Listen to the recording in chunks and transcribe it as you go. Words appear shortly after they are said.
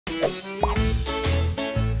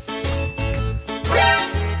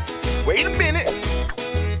Wait a minute.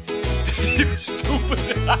 You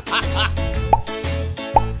stupid.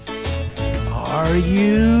 Are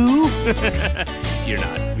you? You're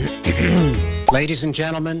not. Ladies and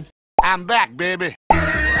gentlemen, I'm back, baby.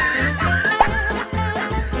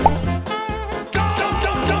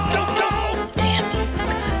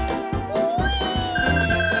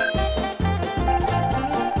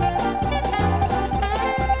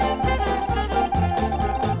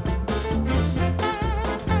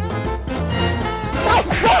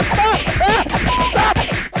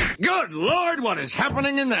 Good Lord, what is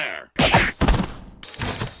happening in there?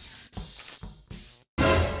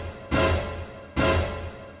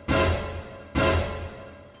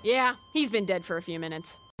 Yeah, he's been dead for a few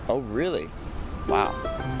minutes. Oh, really? Wow.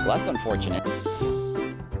 Well, that's unfortunate.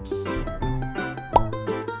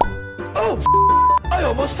 oh, I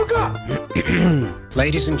almost forgot.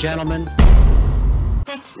 Ladies and gentlemen,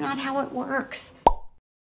 That's not how it works.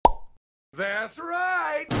 That's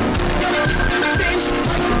right.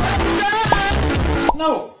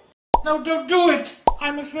 No, no, don't do it.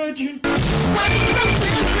 I'm a virgin.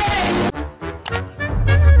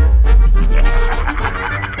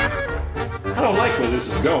 I don't like where this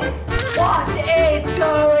is going. What is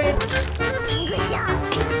going?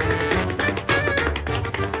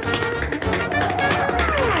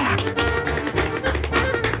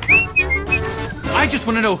 I just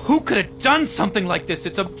want to know who could have done something like this.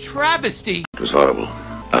 It's a travesty. It was horrible.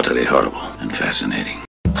 Utterly horrible and fascinating.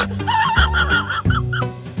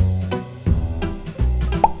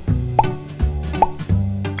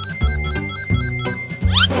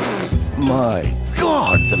 my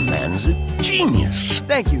God, the man's a genius.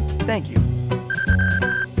 Thank you. Thank you.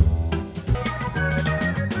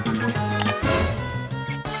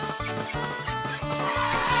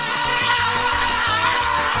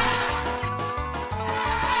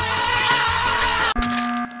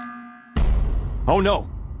 Oh no.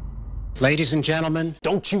 Ladies and gentlemen,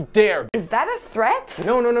 Don't you dare. Is that a threat?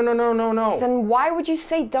 No. Then why would you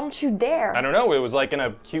say don't you dare? I don't know. It was like in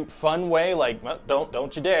a cute, fun way. Like,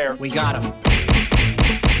 don't you dare. we got him.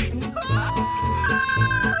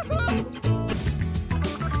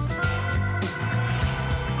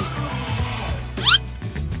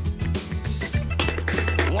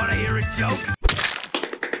 Want to hear a joke?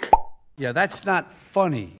 Yeah, that's not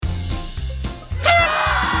funny.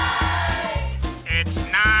 It's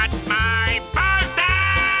not my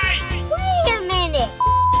birthday! Wait a minute.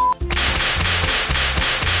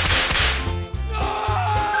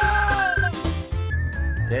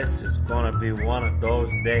 This is gonna be one of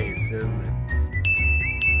those days, isn't it?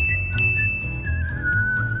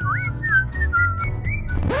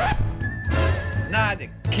 Not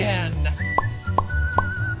again.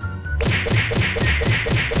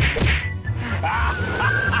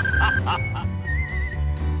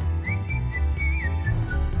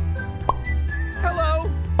 Hello.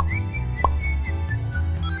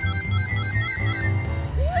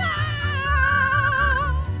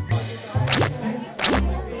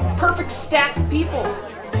 Perfect stack of people.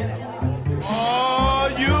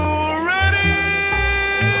 Are you ready?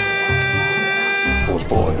 I was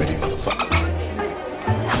born ready, motherfucker.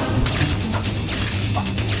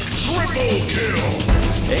 Triple kill!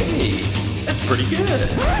 Hey, that's pretty good.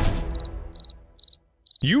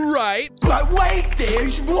 You right. But wait,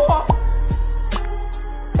 there's more.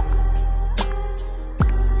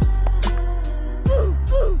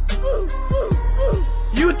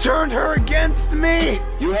 You turned her against me.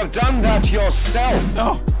 You have done that yourself.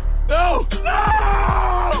 No. No.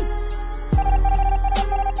 No.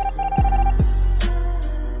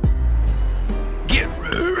 Get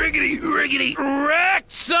riggedy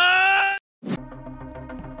wrecked, son!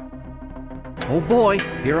 Oh boy,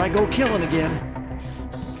 here I go killing again.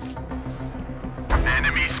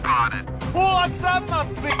 Enemy spotted. What's up, my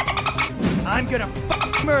I'm gonna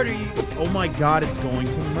murder you. Oh my God, it's going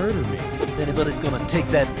to murder me. If anybody's gonna take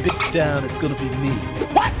that bitch down, it's gonna be me.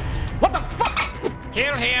 What? What the fuck?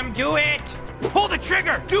 Kill him, do it! Pull the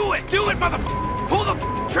trigger! Do it, motherfucker! Pull the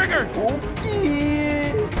trigger!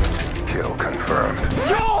 Kill confirmed.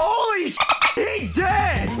 Yo, holy he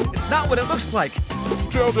dead! It's not what it looks like.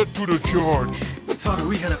 Tell that to the George. Thought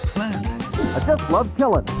we had a plan. I just love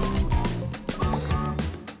killing.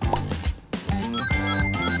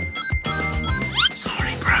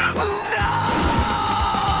 Sorry, bro.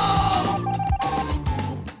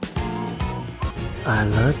 I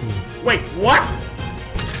love you. Wait, what?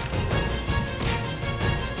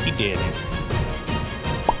 He did it.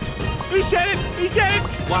 He said it! He said it!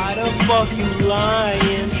 Why the fuck you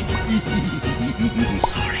lying?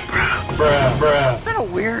 Sorry, bro. Bruh. It's been a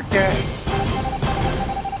weird day.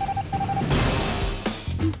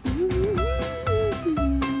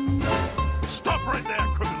 Stop right there,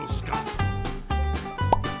 criminal scum!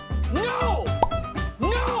 No!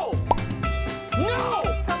 No! No!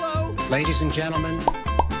 Hello? Ladies and gentlemen,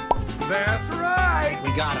 That's right!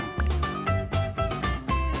 we got him.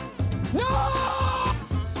 No!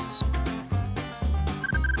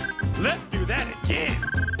 Let's do that again!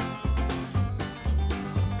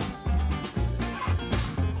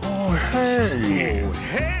 Oh, hey. Oh,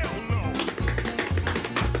 hell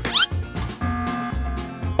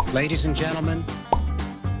no! Ladies and gentlemen,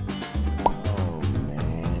 Oh,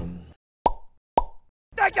 man.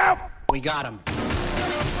 Thank you! we got him.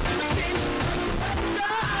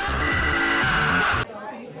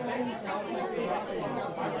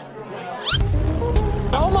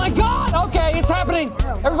 Oh my God! Okay, it's happening.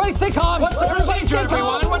 Everybody stay calm. What's the procedure,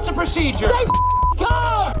 everyone? What's the procedure? Stay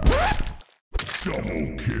calm.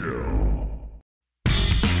 Double kill.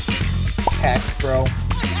 Hacks, bro.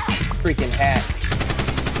 Freaking hacks.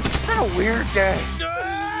 It's been a weird day.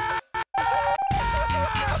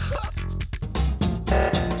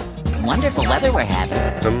 Wonderful weather we're having.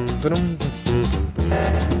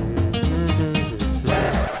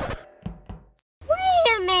 Wait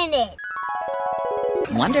a minute.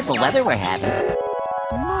 Wonderful weather we're having.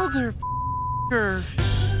 Motherfucker.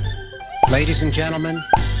 Ladies and gentlemen,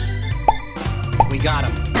 we got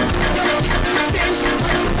him.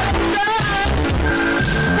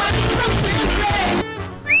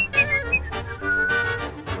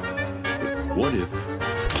 What if?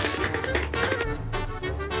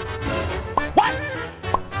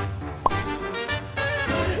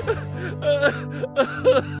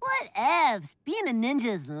 Whatevs. Being a ninja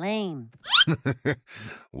is lame.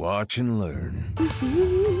 Watch and learn.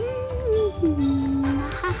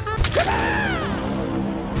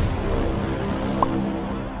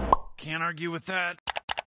 Can't argue with that.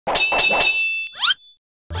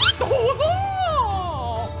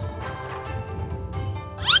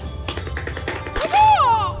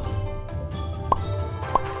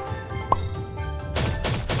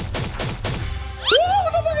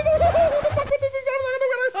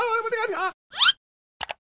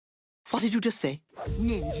 What did you just say?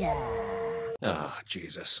 Ninja. Ah,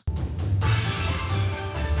 Jesus.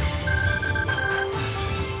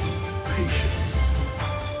 Patience.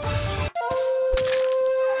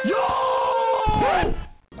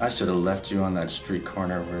 I should have left you on that street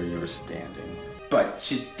corner where you were standing.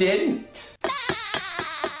 But you didn't.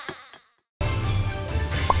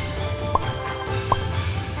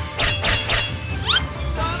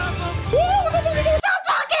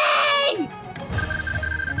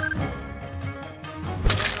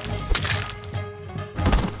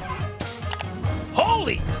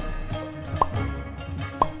 Holy!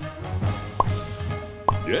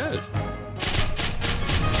 Yes.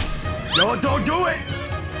 No, don't do it!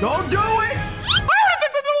 Don't do it!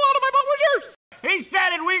 He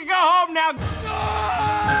said it! We can go home now!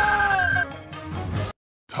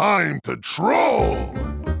 Time to troll.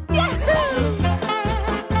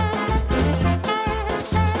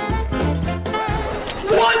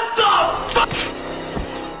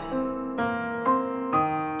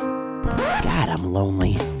 God, I'm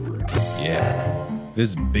lonely. Yeah, this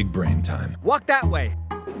is big brain time. Walk that way.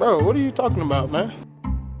 Bro, what are you talking about, man?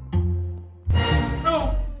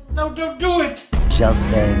 No, don't do it. Just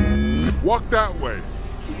then. Walk that way.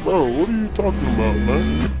 Bro, what are you talking about,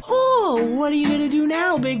 man? Oh, what are you gonna do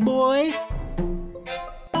now, big boy?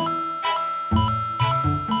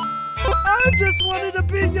 I just wanted to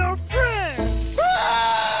be your friend.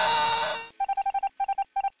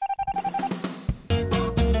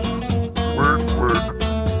 Work.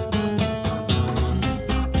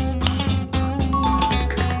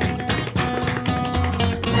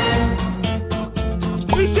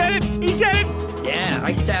 He said it! He said it! Yeah,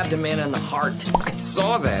 I stabbed a man in the heart. I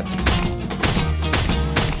saw that.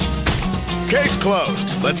 Case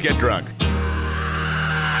closed. Let's get drunk.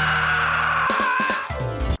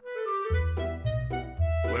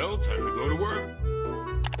 Well, time to go to work.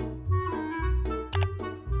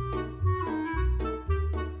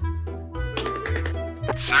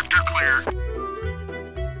 Sector clear.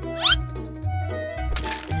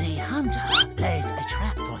 The hunter lays a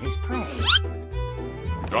trap for his prey.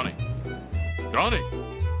 Johnny! Johnny!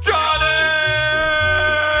 Johnny!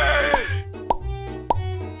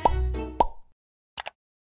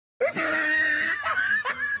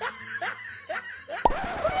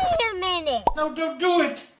 Wait a minute. No, don't do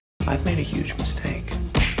it. I've made a huge mistake.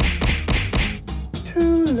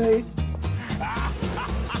 Too late.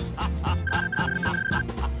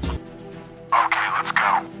 Okay, let's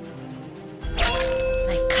go.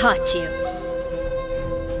 Caught you.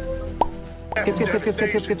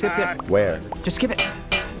 Skip. Where? Just skip it.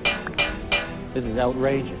 This is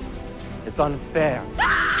outrageous. It's unfair.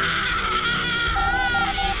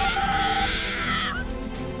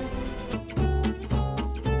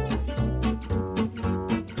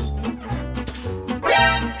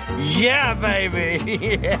 Yeah,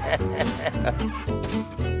 baby! Yeah.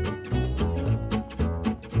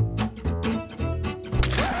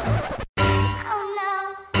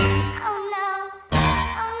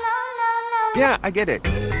 Yeah, I get it.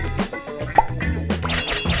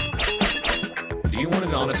 Do you want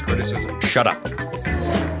an honest criticism? Shut up.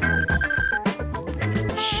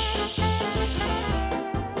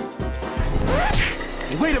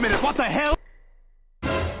 Wait a minute, what the hell?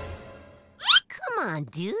 Come on,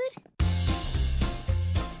 dude.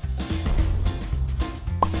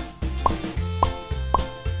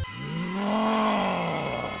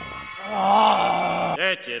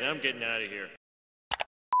 That's it, I'm getting out of here.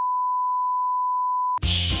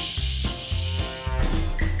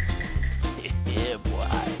 Yeah, boy.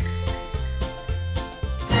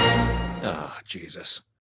 Ah, Jesus.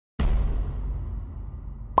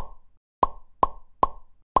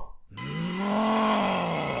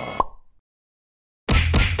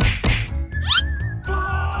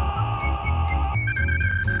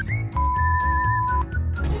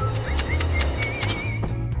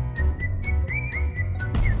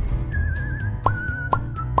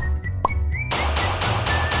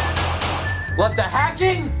 Let the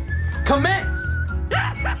hacking commence!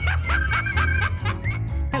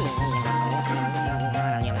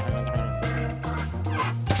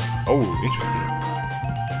 Oh, interesting.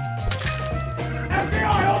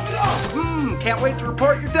 FBI, open up! Can't wait to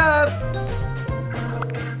report your death!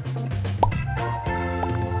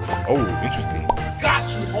 Oh, interesting. Got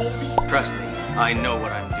you, homie! Trust me, I know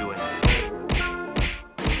what I'm doing.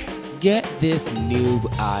 Get this noob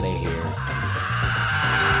out of here.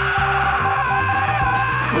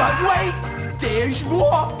 But wait! There's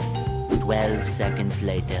more! 12 seconds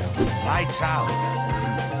later. Lights out.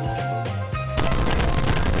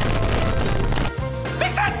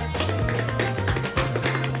 Fix it!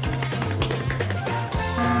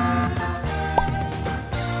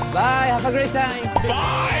 Bye, have a great time.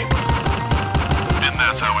 Bye! And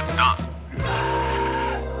that's how it's done.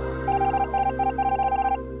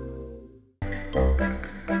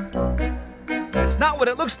 It's not what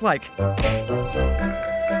it looks like.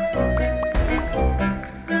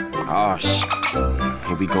 Oh, shit.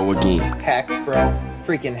 Here we go again. Hacks, bro.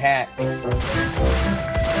 Freaking hacks.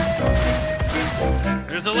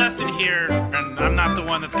 There's a lesson here, and I'm not the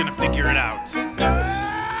one that's gonna figure it out.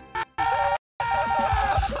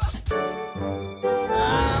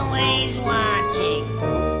 Always watching.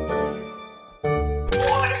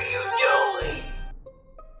 What are you doing?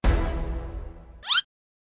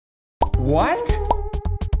 What?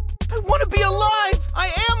 I want to be alive! I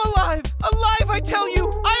am alive! Alive, I tell you!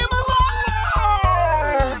 I am alive!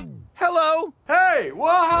 Hello? Hey,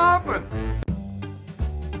 what happened?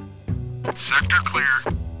 Sector clear.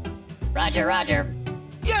 Roger, roger.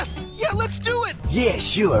 Yes! Yeah, let's do it! Yeah,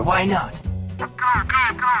 sure, why not?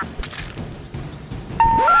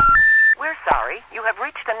 We're sorry. You have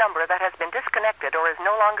reached a number that has been disconnected or is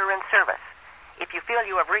no longer in service. If you feel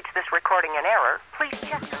you have reached this recording in error, please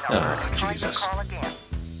check the number and try to call again.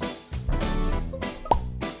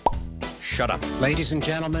 Shut up. Ladies and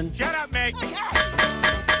gentlemen. Shut up, Meg!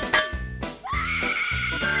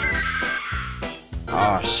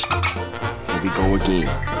 Oh, shit. Here we go again.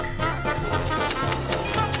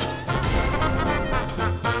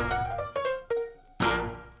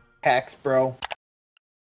 Hacks, bro.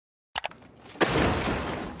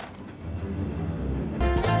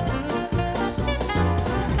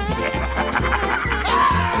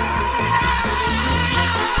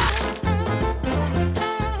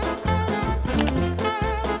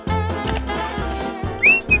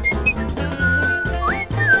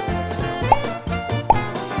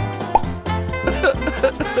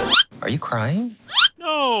 Are you crying?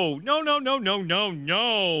 No, no, no, no, no, no,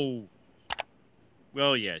 no.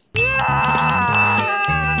 Well, yes.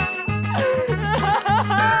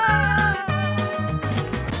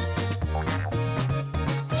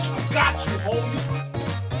 Got you, homie!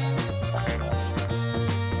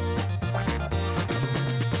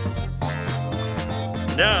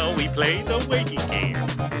 Now we play the waiting game.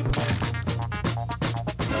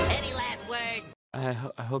 Any last words?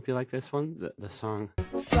 I hope you like this one, the song.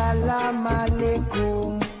 Salam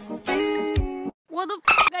alaikum. What the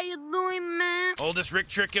f are you doing, man? Oldest Rick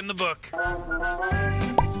trick in the book.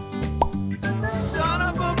 Son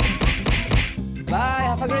of a... Bye,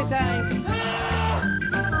 have a great time.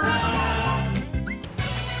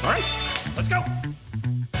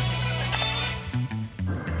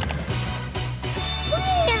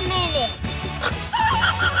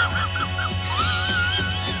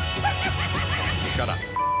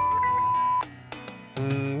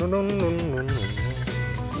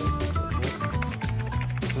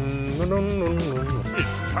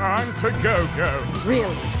 It's time to go-go.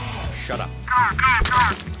 Really? Shut up.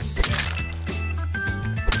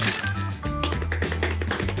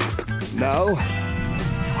 No.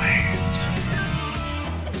 Wait.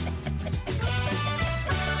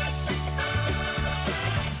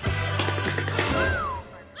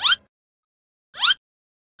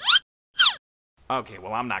 Okay,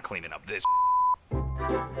 well, I'm not cleaning up this.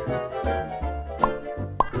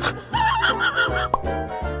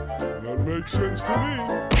 That makes sense to me.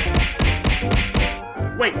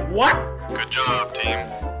 Wait, what? Good job, team.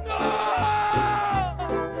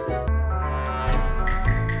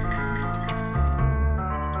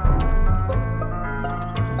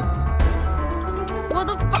 What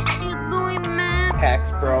the fuck are you doing, man?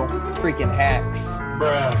 Hacks, bro. Freaking hacks.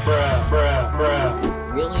 Bruh.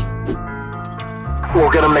 Really?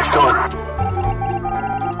 We'll get him next time.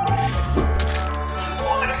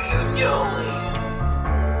 What are you doing?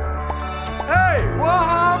 Hey, what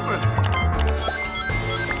happened?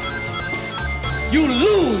 You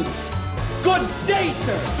lose! Good day,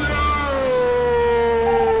 sir!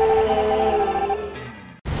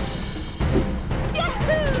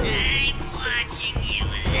 I'm watching you,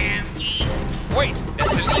 Lasky. Wait,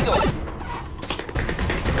 that's illegal.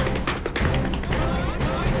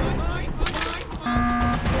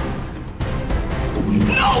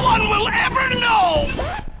 No one will ever know!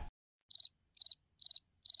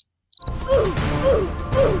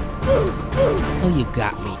 So you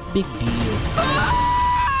got me. Big deal.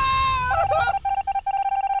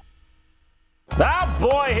 Ah,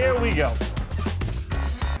 boy, here we go.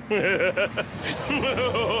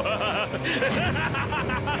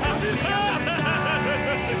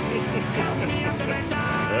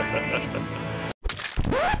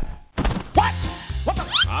 What? What the?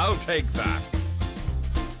 I'll take that.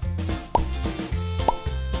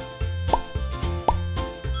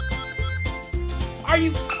 Are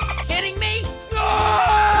you kidding me?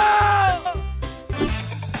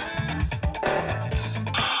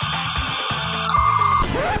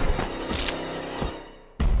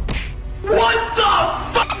 What the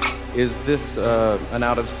fuck? Is this an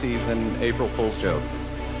out-of-season April Fool's joke?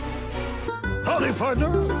 Howdy, partner.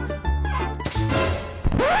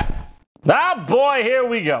 Ah, boy, here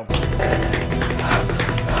we go.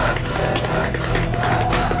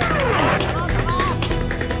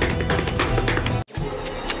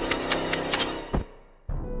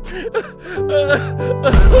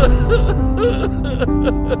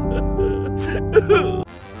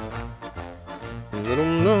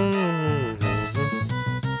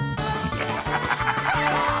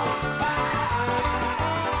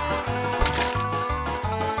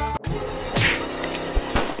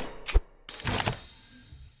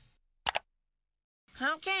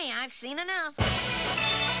 Okay, I've seen enough.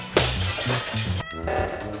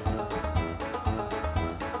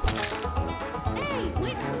 Hey,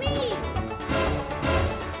 wait for me!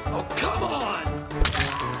 Oh, come on!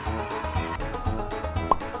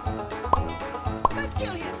 Let's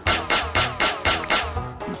kill you!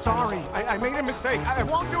 I'm sorry. I made a mistake. I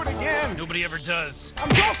won't do it again. Nobody ever does. I'm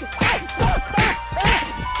joking. Hey, stop!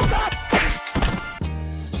 Stop!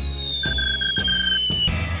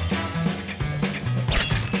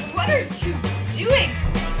 What are you doing?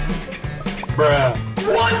 Bruh.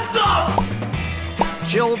 What the?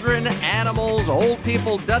 Children, animals, old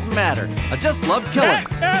people, doesn't matter. I just love killing.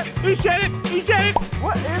 He said it! He said it!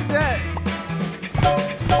 What is that?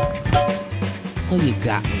 So you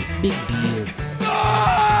got me. Big deal.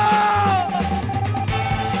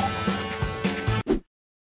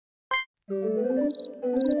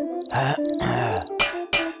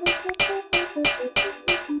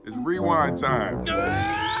 It's rewind time.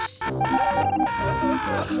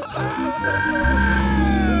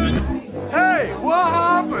 Hey, what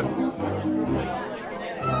happened?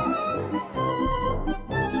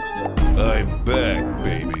 I'm back,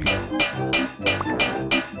 baby.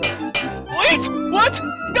 Wait! What?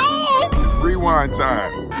 No! It's rewind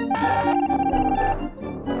time.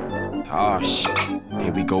 Oh, shit.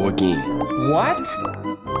 Here we go again. What?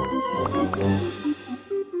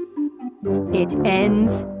 It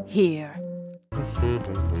ends here.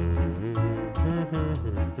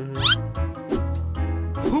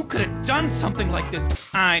 Who could have done something like this?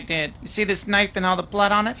 I did. You see this knife and all the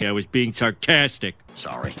blood on it? Yeah, I was being sarcastic.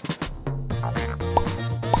 Sorry.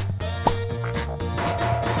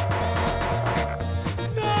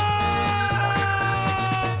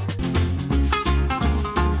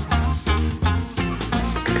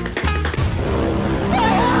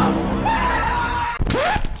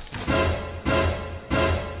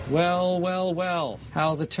 Well, well, well.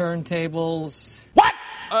 How the turntables... What?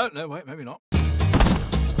 No, wait, maybe not.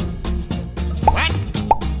 What?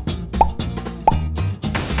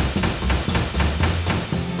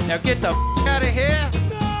 Now get the out of here.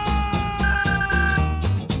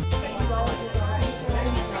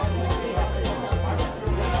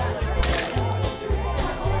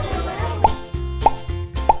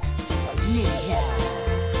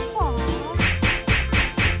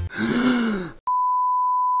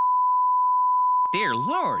 Dear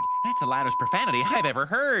Lord, that's the loudest profanity I've ever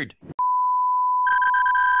heard.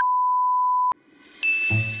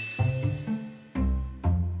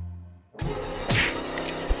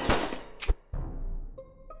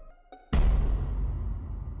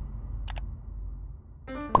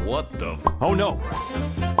 What the f— Oh no!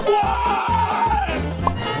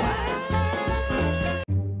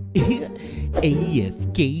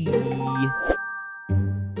 AFK.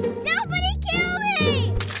 Somebody kill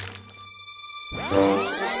me!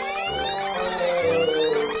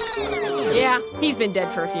 Yeah, he's been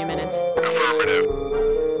dead for a few minutes.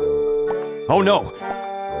 Oh no!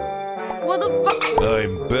 What the fuck?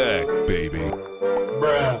 I'm back, baby.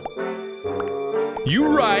 Bruh. You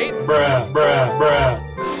right. Bruh, bruh, bruh.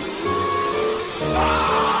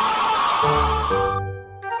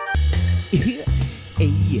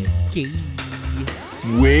 AFK.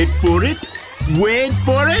 Wait for it. Wait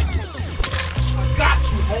for it. Got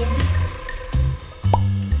you, homie.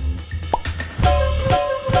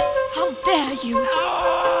 How dare you?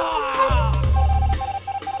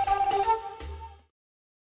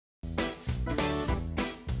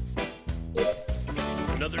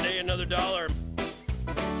 Another day, another dollar.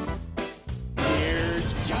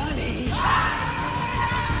 Here's Johnny.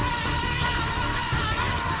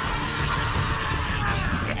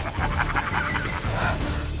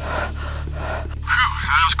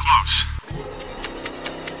 That was close.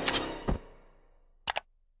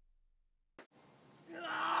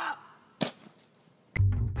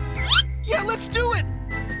 Yeah, let's do it!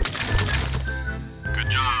 Good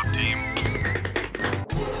job, team.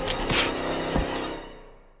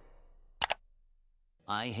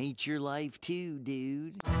 I hate your life too,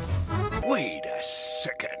 dude. Wait a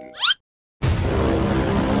second.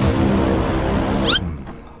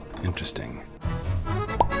 Interesting.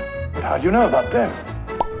 How'd you know about them?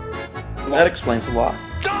 That explains a lot.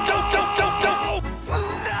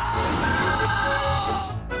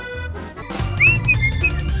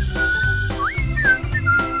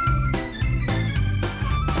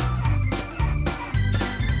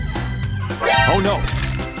 Oh no!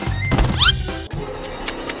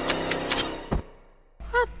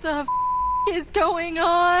 What the f is going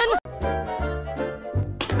on?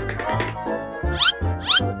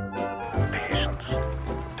 Patience.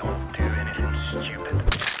 Don't do anything stupid.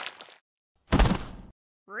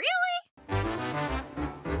 Really?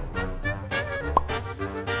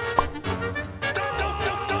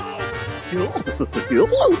 Oh,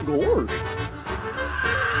 gosh.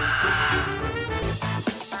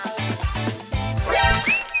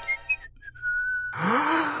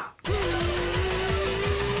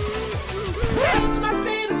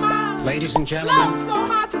 Ladies and gentlemen,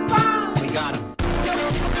 we got him.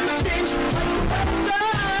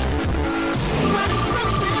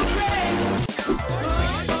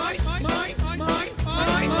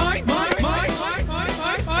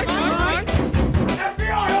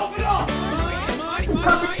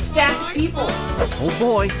 Perfect stack of people. Oh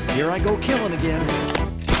boy, here I go killing again.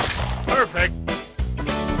 Perfect.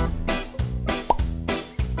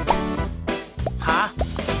 Huh?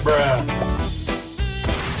 Bruh.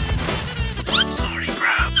 Sorry,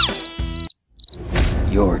 Grab.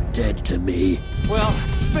 You're dead to me. Well,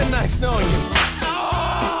 it's been nice knowing you.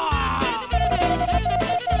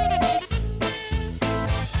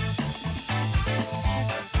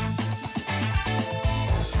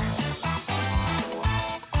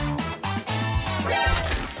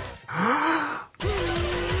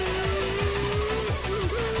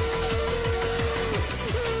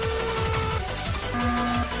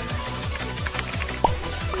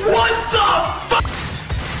 What the fuck?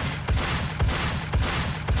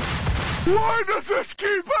 Why does this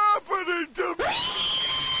keep happening to me?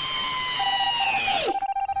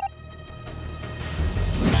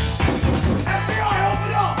 FBI,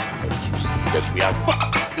 open up! Can't you see that we are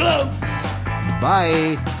fucking close?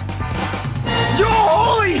 Bye. You're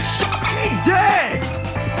holy fucking dead!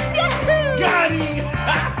 Yahoo! Got him!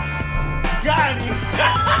 Got him!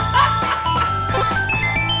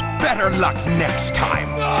 Better luck next time.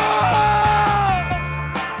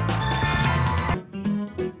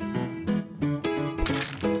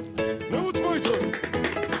 Now it's my turn.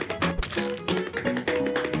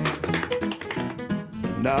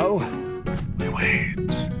 No. We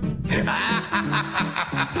wait.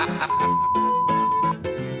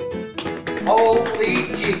 Holy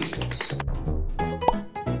Jesus.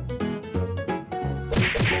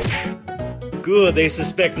 Good, they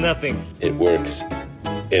suspect nothing. It works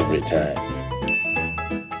every time.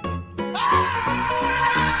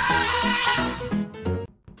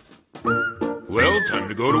 Well, time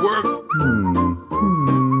to go to work.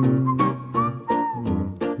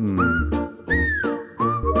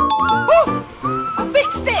 I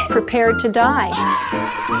fixed it! Prepared to die.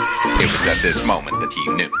 It was at this moment that he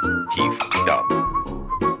knew. He f***ed up.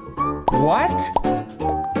 What?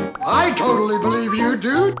 I totally believe you,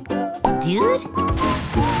 dude. Dude?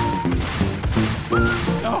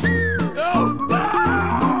 No! No! No!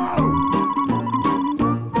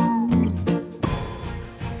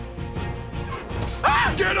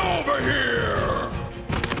 Ah! Get over here!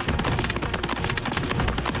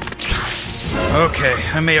 Okay,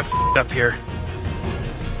 I may have f***ed up here.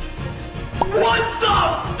 What the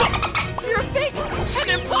fuck? You're fake! An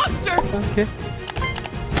imposter! Okay.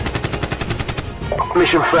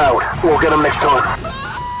 Mission failed. We'll get him next time.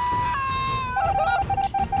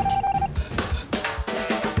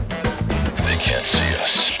 They can't see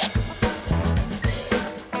us.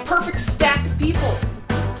 Perfect stack of people.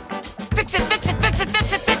 Fix it, fix it, fix it,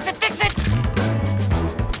 fix it, fix it, fix it!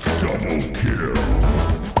 Double kill.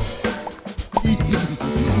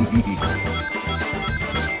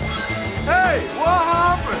 Hey, what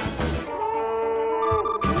happened?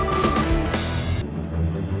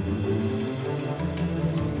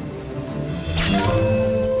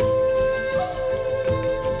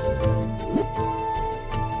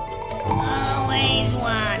 Always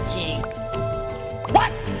watching.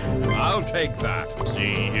 What? I'll take that.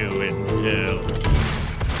 See you in hell.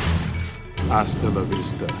 Hasta la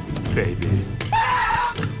vista, baby.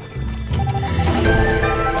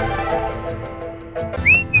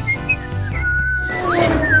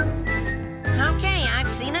 Okay, I've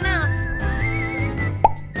seen enough.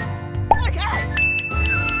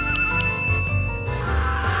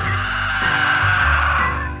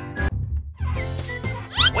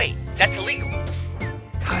 Wait, that's illegal.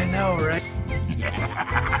 I know, right?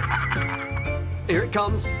 Here it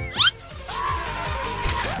comes. Who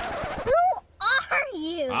are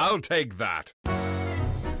you? I'll take that.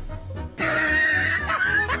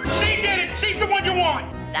 She did it! She's the one you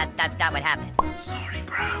want! That's not what happened. Sorry,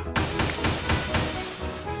 bro.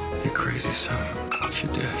 You crazy son. She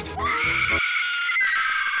did.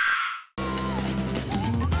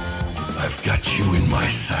 I've got you in my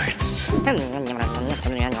sights.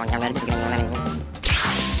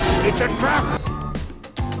 It's a trap!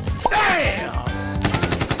 Damn!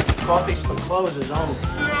 Coffee's for closers only.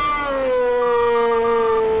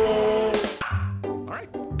 Alright,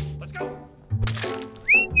 let's go.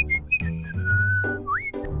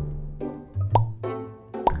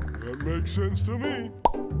 That makes sense to me.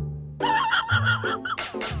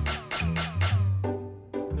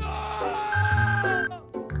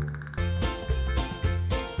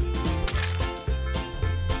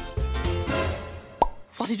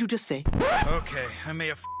 What did you just say? Okay, I may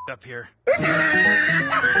have f***ed up here.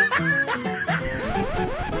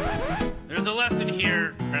 There's a lesson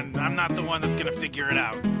here, and I'm not the one that's gonna figure it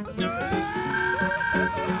out.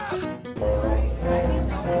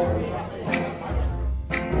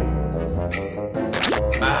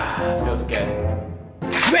 Ah, feels good.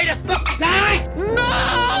 Ready to fuck die? No!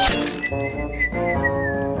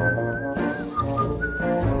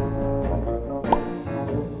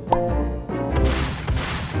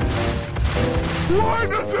 Why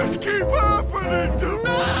does this keep happening to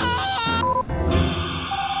me?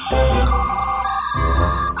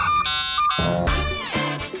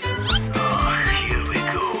 Here we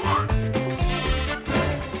go.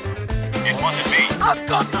 It wasn't me. I've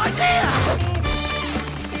got an idea!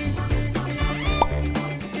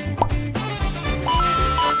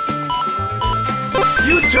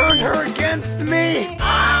 You turned her against me!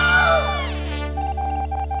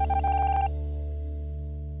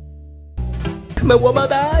 Me voy a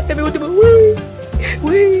matar, te mi último. Wee,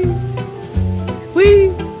 wee,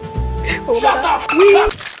 wee. Shut the f***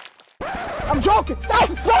 up! I'm joking!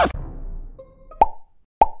 Stop! Stop!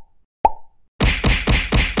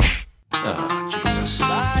 Oh, Jesus.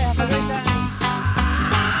 Bye, have a great day.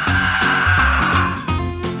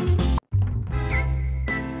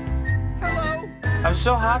 Hello? I'm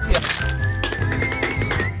so happy.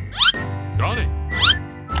 Johnny!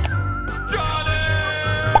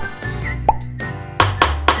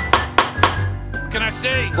 What can I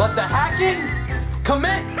say? Let the hacking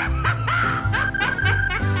commence!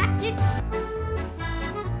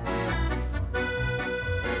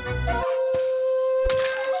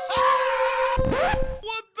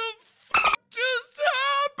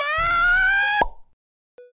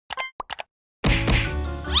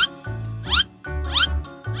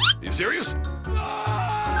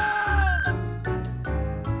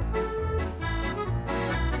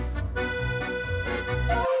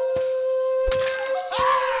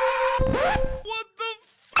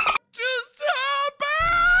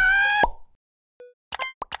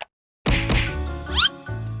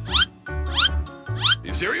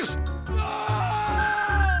 serious?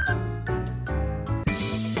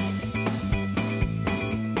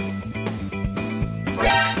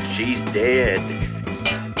 She's dead.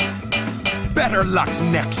 Better luck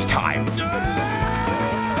next time.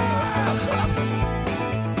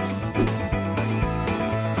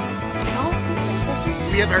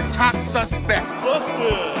 We have our top suspect.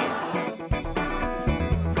 Busted!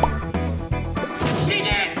 She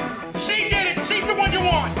did it! She did it! She's the one you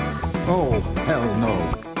want! Oh, hell no.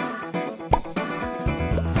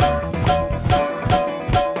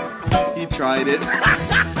 He tried it.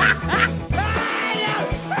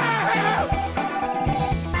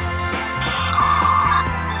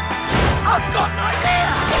 I've got an idea!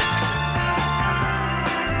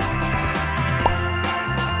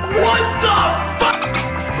 What the fuck?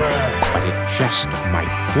 But it just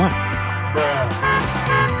might work.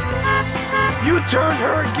 You turned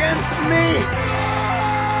her against me!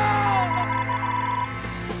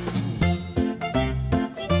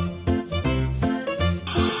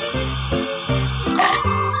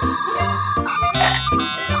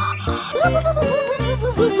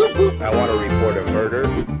 I want to report a murder.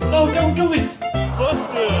 No, don't do it.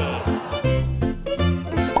 Busted!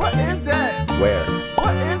 What is that? Where?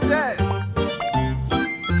 What is that?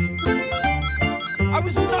 I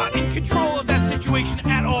was not in control of that situation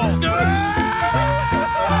at all.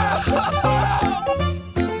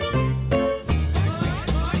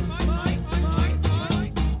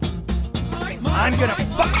 I'm gonna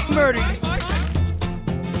fucking murder you.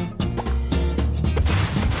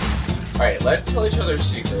 Alright, let's tell each other a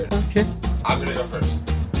secret. Okay. I'm gonna go first.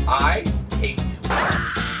 I hate you.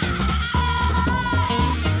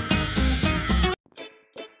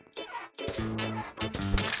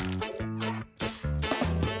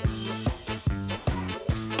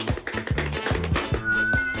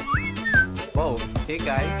 Whoa, hey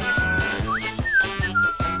guy.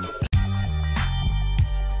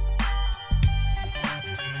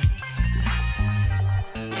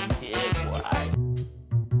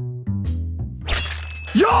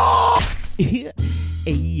 Yo!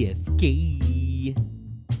 AFK.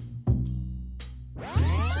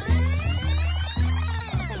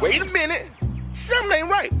 Wait a minute. Something ain't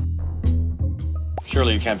right.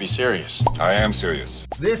 Surely you can't be serious. I am serious.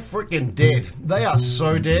 They're freaking dead. They are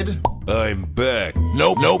so dead. I'm back.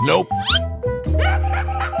 Nope, nope, nope.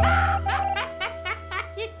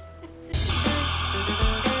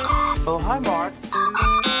 Oh, hi, Mark.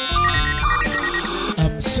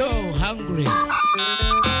 I'm so hungry.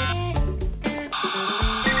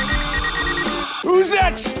 Who's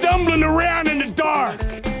that stumbling around in the dark?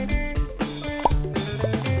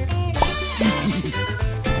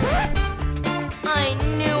 I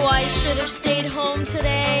knew I should have stayed home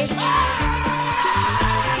today.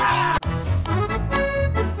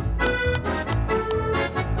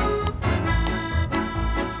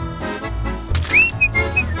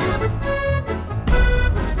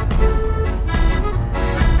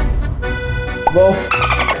 Well.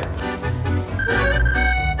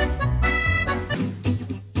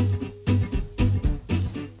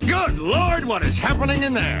 Good Lord, what is happening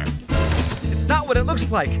in there? It's not what it looks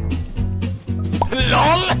like.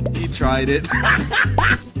 LOL! He tried it.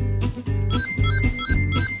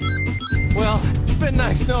 Well, it's been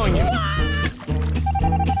nice knowing you.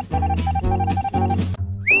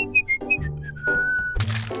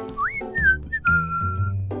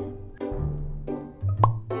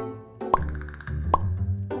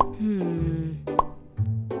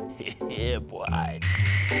 Yeah, boy.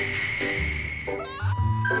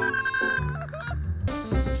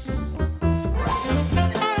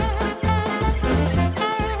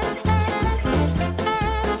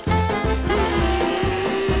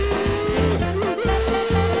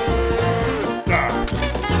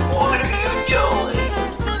 What are you doing?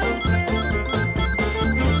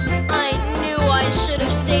 I knew I should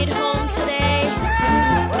have stayed home today.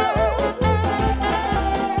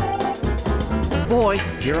 Boy,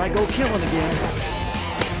 here I go killing again.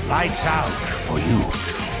 Lights out for you.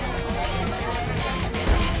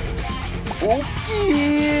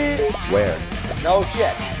 Okay. Where? No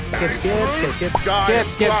shit.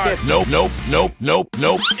 Skip. Nope, nope, nope, nope,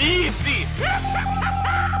 nope. Easy!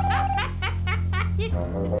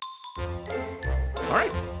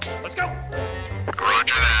 Alright, let's go!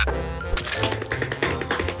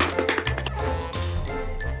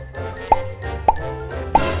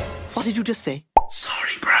 What did you just say?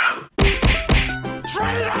 Sorry, bro.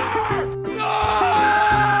 Traitor!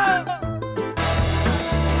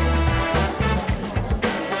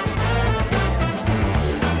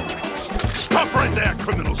 Stop right there,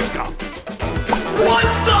 criminal scum! What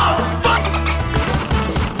the fuck?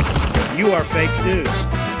 You are fake news.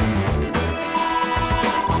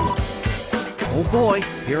 Oh boy,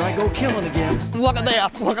 here I go killing again. Look at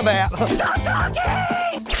that! Look at that! Stop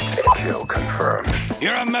talking! Kill confirmed.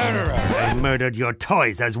 You're a murderer. I murdered your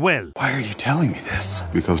toys as well. Why are you telling me this?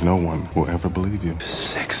 Because no one will ever believe you.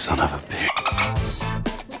 Sick son of a bitch.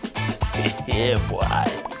 Yeah, boy.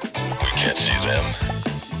 We can't see them.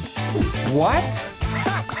 What?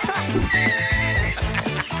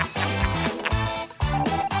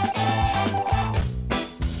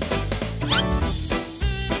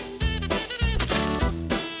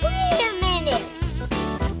 Wait a minute.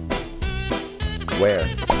 Where?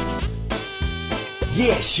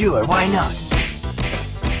 Yeah, sure, why not?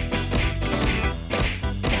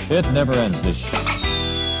 It never ends, this shit.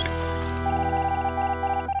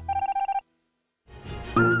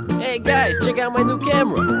 Hey guys, check out my new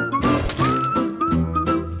camera.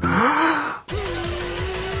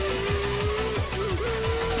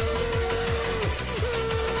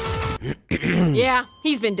 Yeah,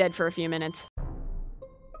 he's been dead for a few minutes.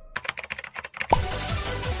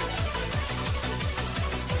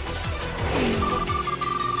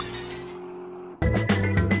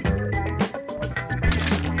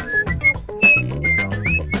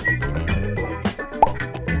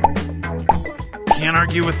 Can't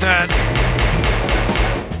argue with that.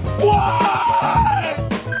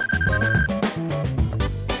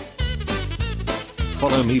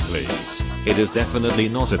 Follow me, please. It is definitely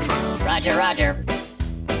not a trap. Roger, roger.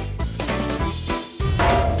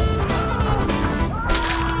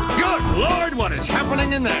 Good Lord, what is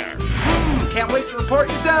happening in there? Can't wait to report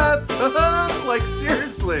your death! Like,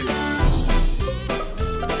 seriously.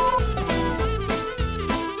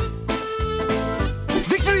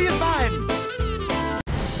 Victory is mine!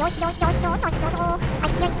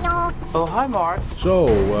 Oh, hi, Mark. So,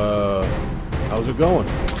 how's it going?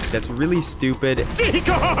 That's really stupid.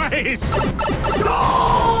 Decoys!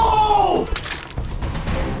 No!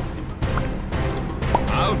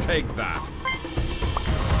 I'll take that.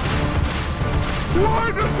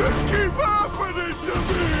 Why does this keep happening to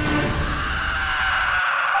me?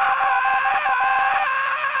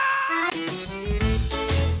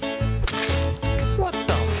 What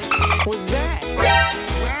the f was that? Well.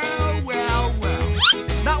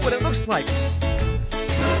 It's not what it looks like.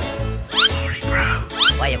 Sorry, bro.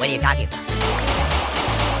 What are you talking about?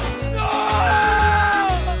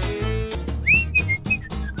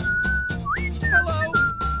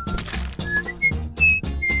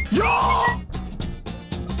 Hello?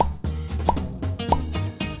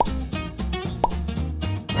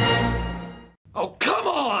 Oh, come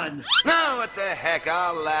on! No, what the heck?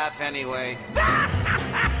 I'll laugh anyway.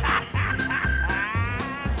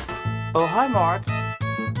 Oh, hi, Mark.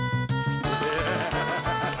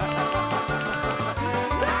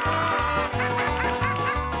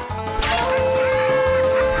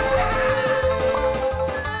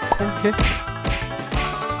 Okay.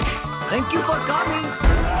 Thank you for coming.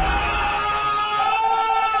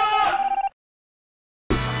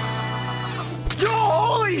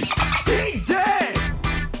 Holy sh**, he's dead!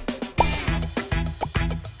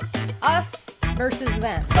 Us versus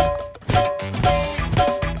them.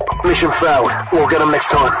 Mission failed. We'll get them next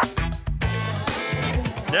time.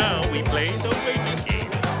 Now we play the waiting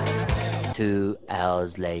game. 2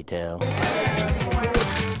 hours later.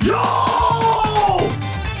 No!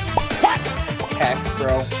 Hacks,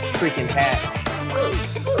 bro. Freaking hacks.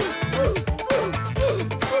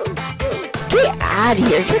 Get out of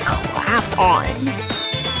here. You're clapped on.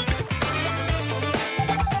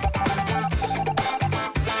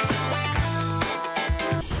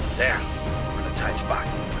 There. We're in a tight spot.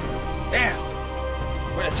 There.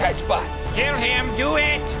 We're in a tight spot. Kill him, do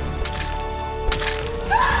it!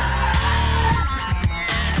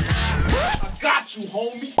 I got you,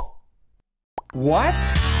 homie. What?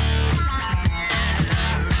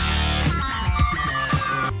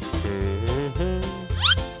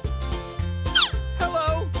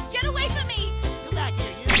 Hello? Get away from me! Come back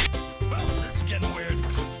here, you. Well, this is getting weird.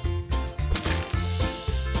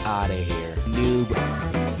 Out of here, noob.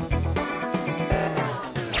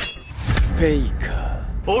 Baker.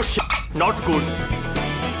 Oh shit, not good.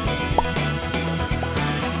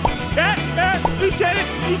 He said it!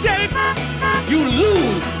 He said it! You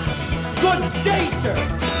lose! Good day, sir!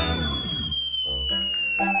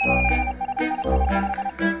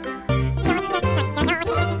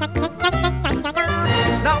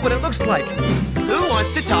 It's not what it looks like. Who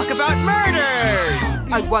wants to talk about murders?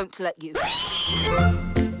 I won't let you.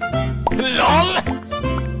 LOL!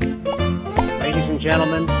 Ladies and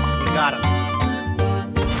gentlemen, we got him.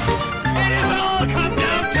 It has all come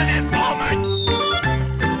down to this moment!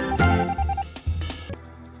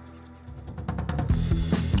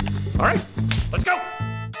 All right, let's go.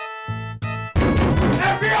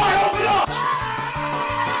 FBI, open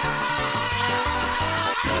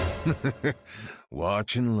up!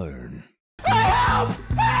 Watch and learn. Help!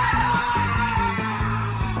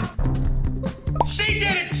 She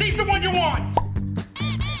did it! She's the one you want!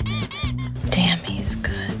 Damn, he's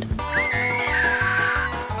good.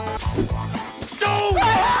 Don't!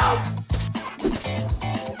 Help!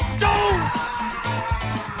 Don't!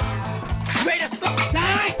 Ready to fucking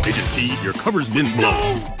die? Agent P, your cover's been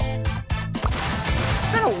blown. Don't!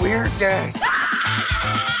 It's been a weird day.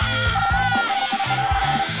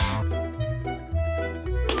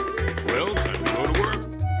 Well, time to go to work.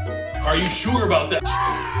 Are you sure about that?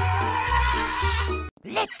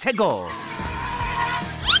 Let's go.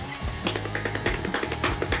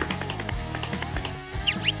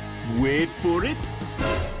 Wait for it.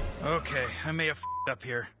 Okay, I may have f***ed up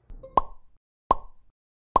here.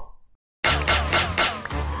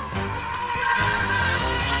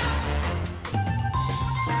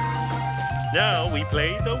 Now we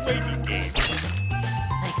play the waiting game.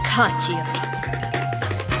 I caught you.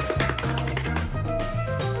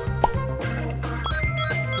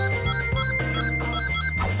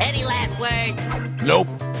 Any last words? Nope.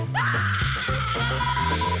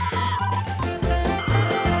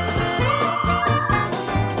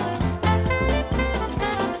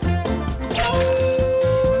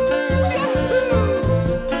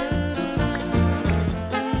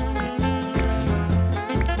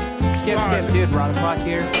 Skip, dude. We're on the clock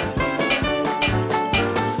here.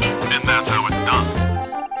 And that's how it's done.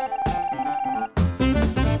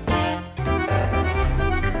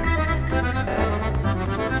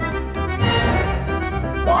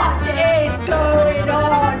 What is going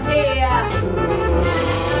on here?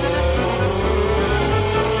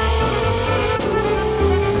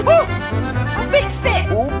 Woo! I fixed it!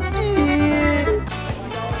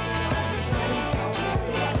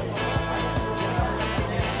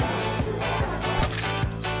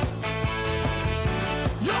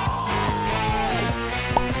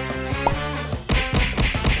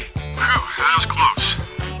 That was close.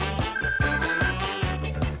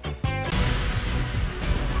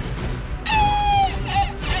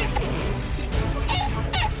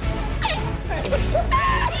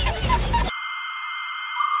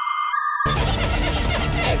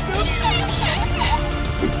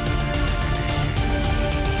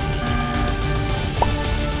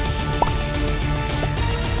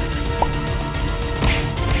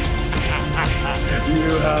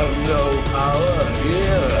 You have no power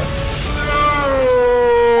here.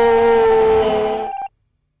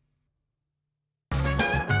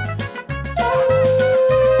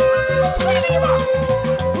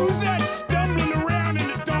 Who's that stumbling around in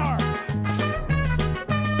the dark?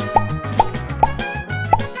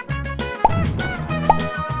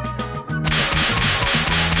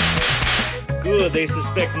 Good, they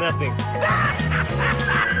suspect nothing.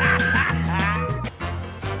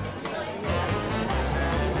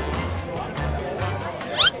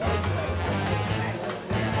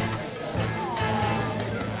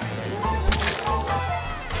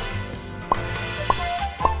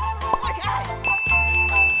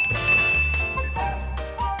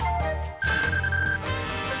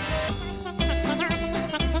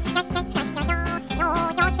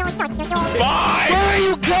 Bye! Where are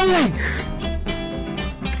you going?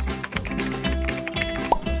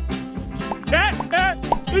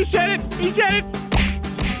 He said it! He said it!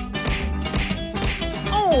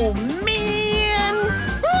 Oh, man!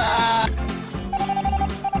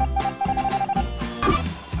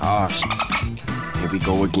 Ah, here we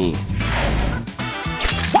go again.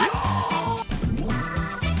 What?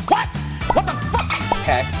 What the fuck?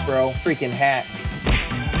 Hacks, bro. Freaking hacks.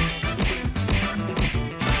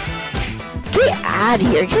 Get out of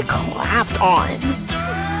here. You're clapped on.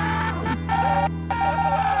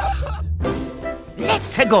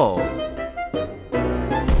 Let's go.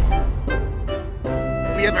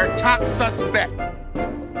 We have our top suspect.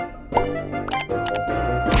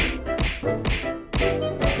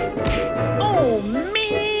 Oh,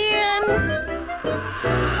 man!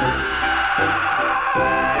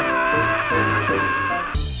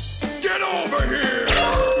 Get over here!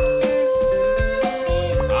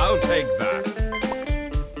 I'll take that.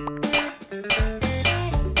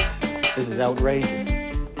 This is outrageous.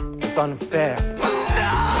 It's unfair.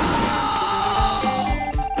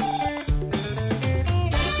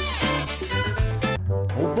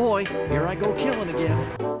 Oh boy, here I go killing again.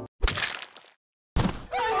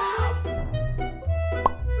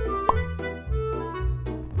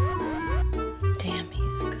 Damn,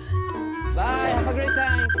 he's good. Bye, have a great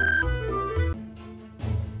time.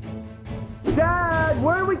 Dad!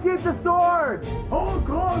 Where do we keep the sword? Whole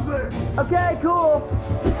closet. Okay, cool.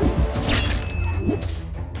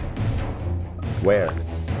 Where?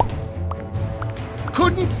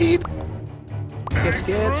 Couldn't see.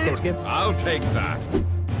 Skip. I'll take that.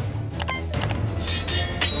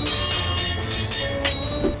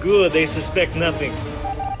 Good, they suspect nothing.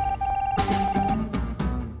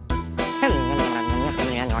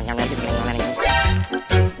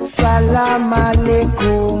 Salam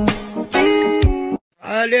alaikum.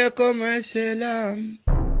 Alaikum assalam.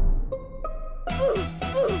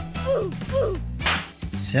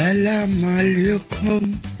 Salam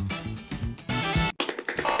alaikum.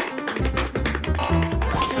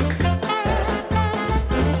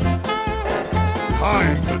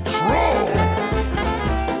 Time to troll!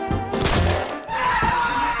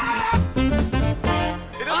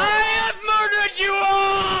 I have murdered you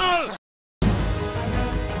all!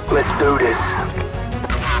 Let's do this.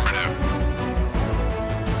 Affirmative.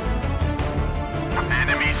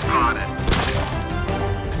 Enemy spotted.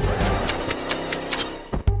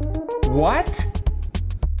 What?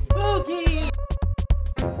 Spooky!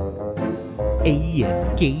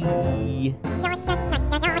 AFK.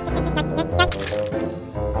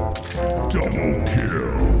 Double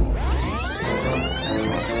kill.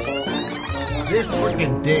 They're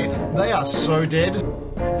freaking dead. They are so dead.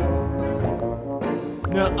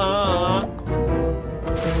 Nuh-uh.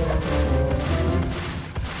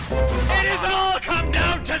 It has all come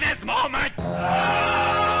down to this moment!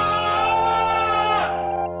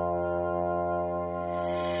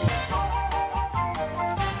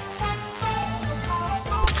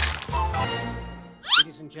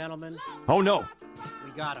 Ladies and gentlemen. Oh no.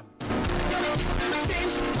 We got him.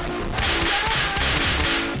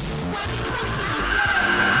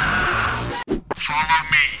 Follow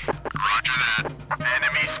me. Roger that.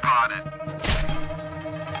 Enemy spotted.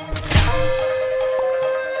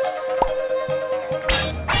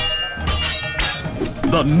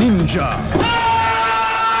 The ninja.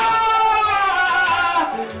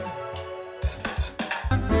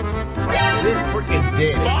 They're freaking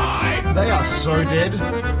dead. Bye! They are so dead.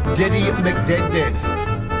 Deddy McDead dead.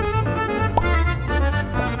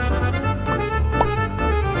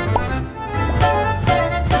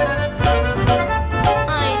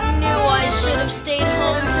 I knew I should have stayed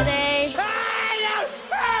home today.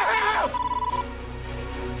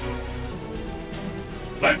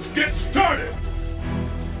 Let's get started!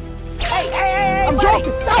 Hey! I'm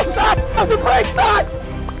joking! Stop! The brake, stop!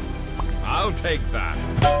 I'll take that.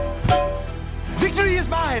 Victory is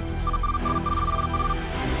mine!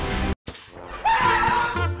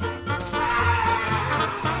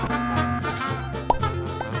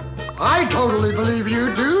 I totally believe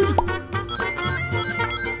you, dude!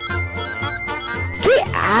 Get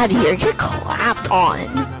out of here, get clapped on.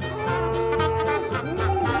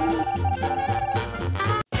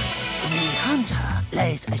 The hunter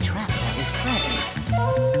lays a trap for his prey.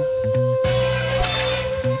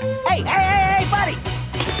 Hey, buddy!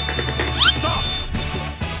 Stop!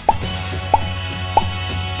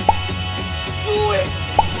 Do it!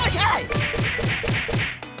 Okay!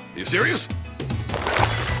 You serious?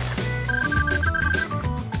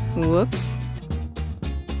 Whoops.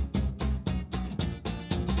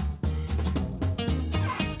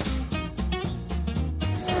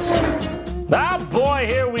 Ah, boy,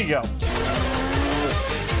 here we go.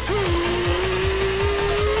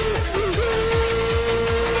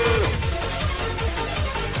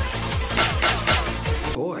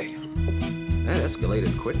 Boy, that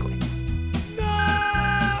escalated quickly.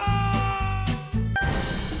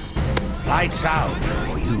 Lights out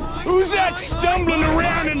for you. Who's that stumbling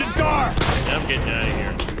around in the dark? I'm getting out of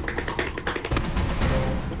here.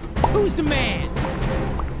 Who's the man?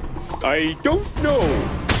 I don't know.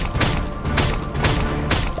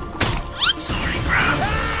 Sorry, bro.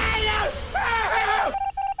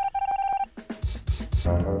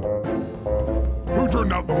 Who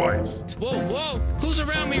turned out the lights? Whoa! Who's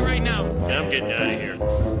around me right now? I'm getting out of here.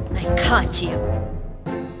 I caught you.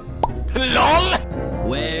 LOL!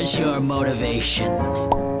 Where's your motivation?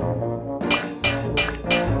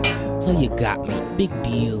 So you got me. Big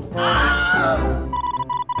deal.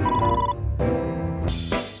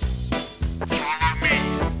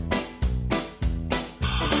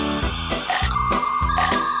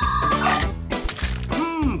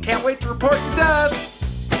 Can't wait to report you done.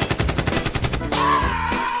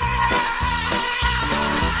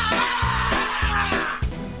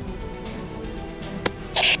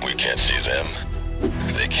 We can't see them.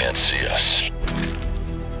 They can't see us.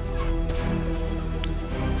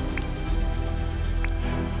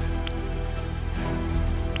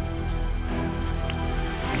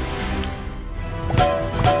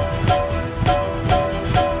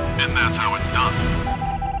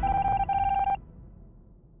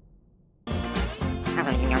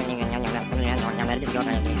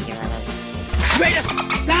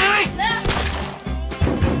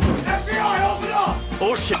 FBI, open up!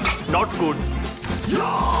 Oh shit, not good.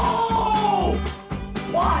 No!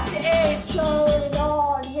 What is going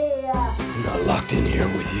on here? I'm not locked in here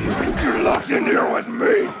with you. You're locked in here with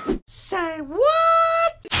me. Say what?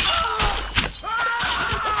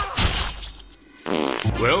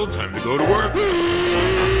 Well, time to go to work.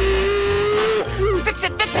 Fix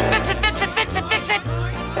it, fix it, fix it, fix it, fix it, fix it!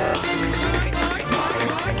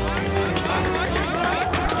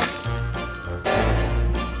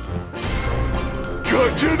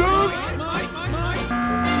 Got you done?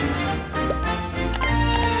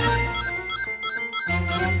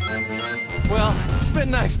 Well, it's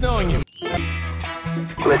been nice knowing you.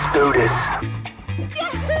 Let's do this.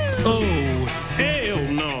 Oh, hell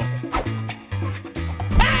no.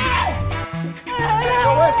 Get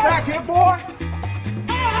your ass back here, boy!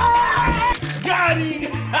 Got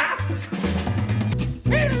him!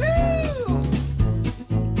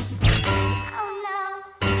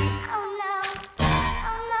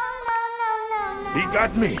 He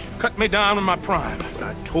got me. Cut me down in my prime.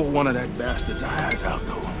 I tore one of that bastard's eyes out,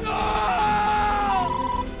 though.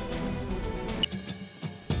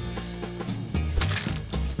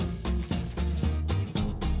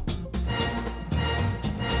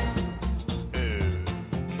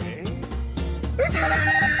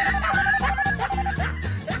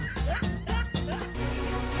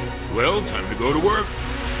 Well, time to go to work.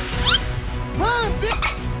 Run, bitch!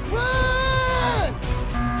 Run!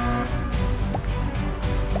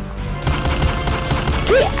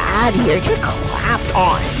 Get out of here, you're clapped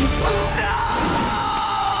on.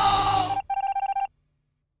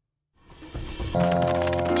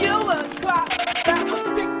 You were caught. That was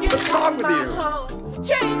sticking. What's wrong with you?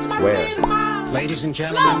 Change my Where? state of mind. Ladies and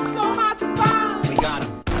Love's gentlemen, so hard to find. we got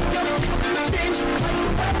him.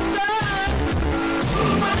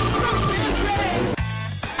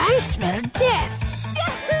 I smell death.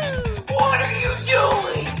 What are you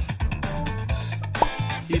doing?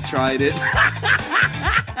 He tried it.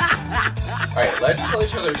 Alright, let's tell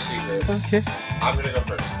each other a secret. Okay. I'm gonna go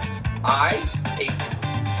first. I hate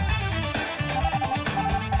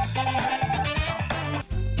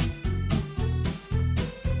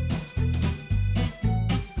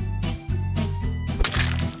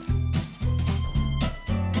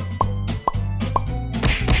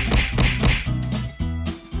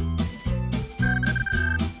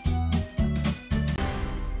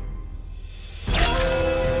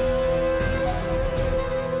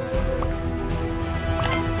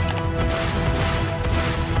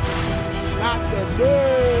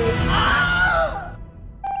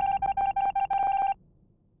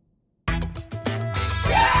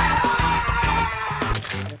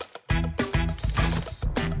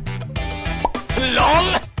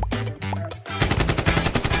LOL!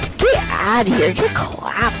 Get out of here, you're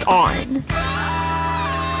clapped on.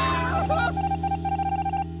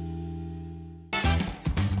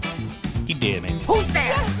 He did me. Who's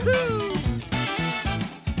there?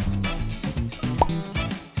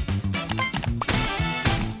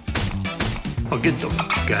 Oh, get the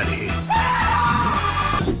fuck out of here.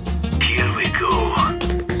 Here we go.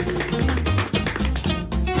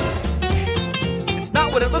 It's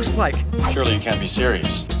not what it looks like. Surely you can't be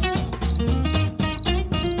serious.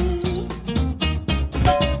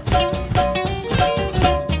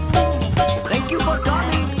 Thank you for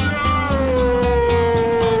coming.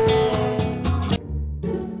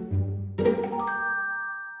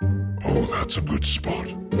 Oh, that's a good spot.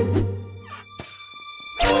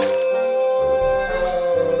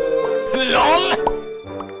 LOL!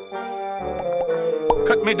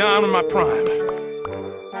 Cut me down in my prime.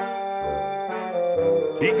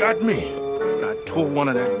 He got me. I tore one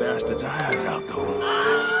of that bastard's eyes out, though.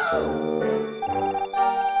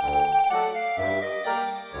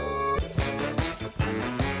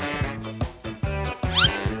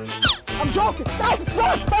 I'm joking. Stop!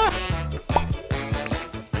 Stop! Stop!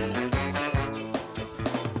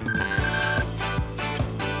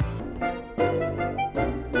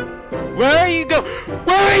 Where are you going?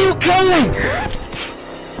 Where are you going?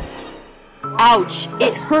 Ouch!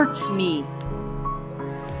 It hurts me.